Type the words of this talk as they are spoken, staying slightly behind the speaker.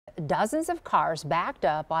dozens of cars backed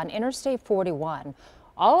up on Interstate 41,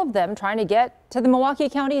 all of them trying to get to the Milwaukee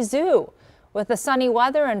County Zoo. With the sunny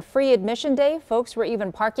weather and free admission day, folks were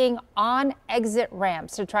even parking on exit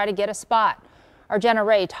ramps to try to get a spot. Our Jenna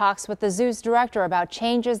Ray talks with the zoo's director about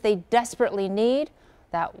changes they desperately need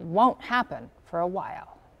that won't happen for a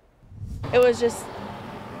while. It was just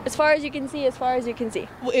as far as you can see, as far as you can see.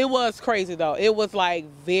 It was crazy though. It was like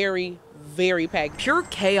very packed. Pure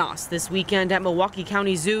chaos this weekend at Milwaukee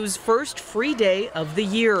County Zoo's first free day of the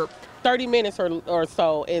year. 30 minutes or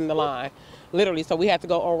so in the line, literally. So we had to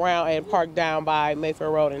go around and park down by Mayfair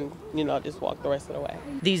Road and, just walk the rest of the way.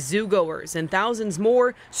 These zoo goers and thousands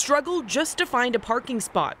more struggle just to find a parking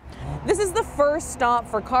spot. This is the first stop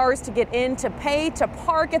for cars to get in to pay to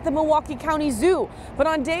park at the Milwaukee County Zoo. But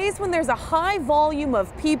on days when there's a high volume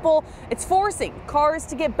of people, it's forcing cars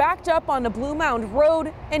to get backed up on the Blue Mound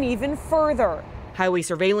Road and even further. Highway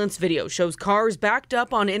surveillance video shows cars backed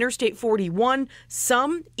up on Interstate 41,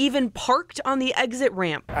 some even parked on the exit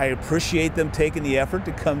ramp. I appreciate them taking the effort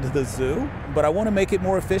to come to the zoo, but I want to make it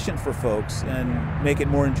more efficient for folks and make it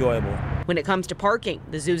more enjoyable. When it comes to parking,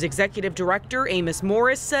 the zoo's executive director, Amos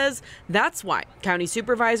Morris, says that's why county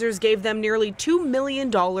supervisors gave them nearly $2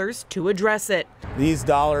 million to address it. These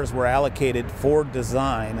dollars were allocated for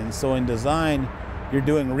design, and so in design, you're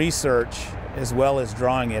doing research as well as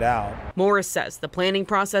drawing it out. Morris says the planning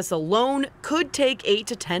process alone could take 8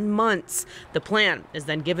 to 10 months. The plan is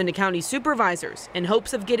then given to county supervisors in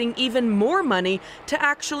hopes of getting even more money to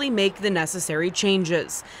actually make the necessary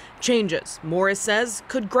changes. Changes, Morris says,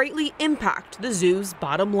 could greatly impact the zoo's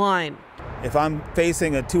bottom line. If I'm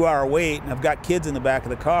facing a 2-hour wait and I've got kids in the back of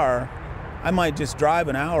the car, I might just drive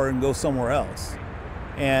an hour and go somewhere else.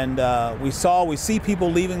 And we see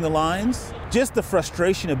people leaving the lines. Just the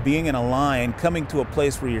frustration of being in a line, coming to a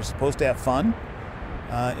place where you're supposed to have fun,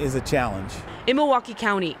 is a challenge. In Milwaukee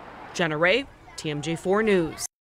County, Jenna Ray, TMJ4 News.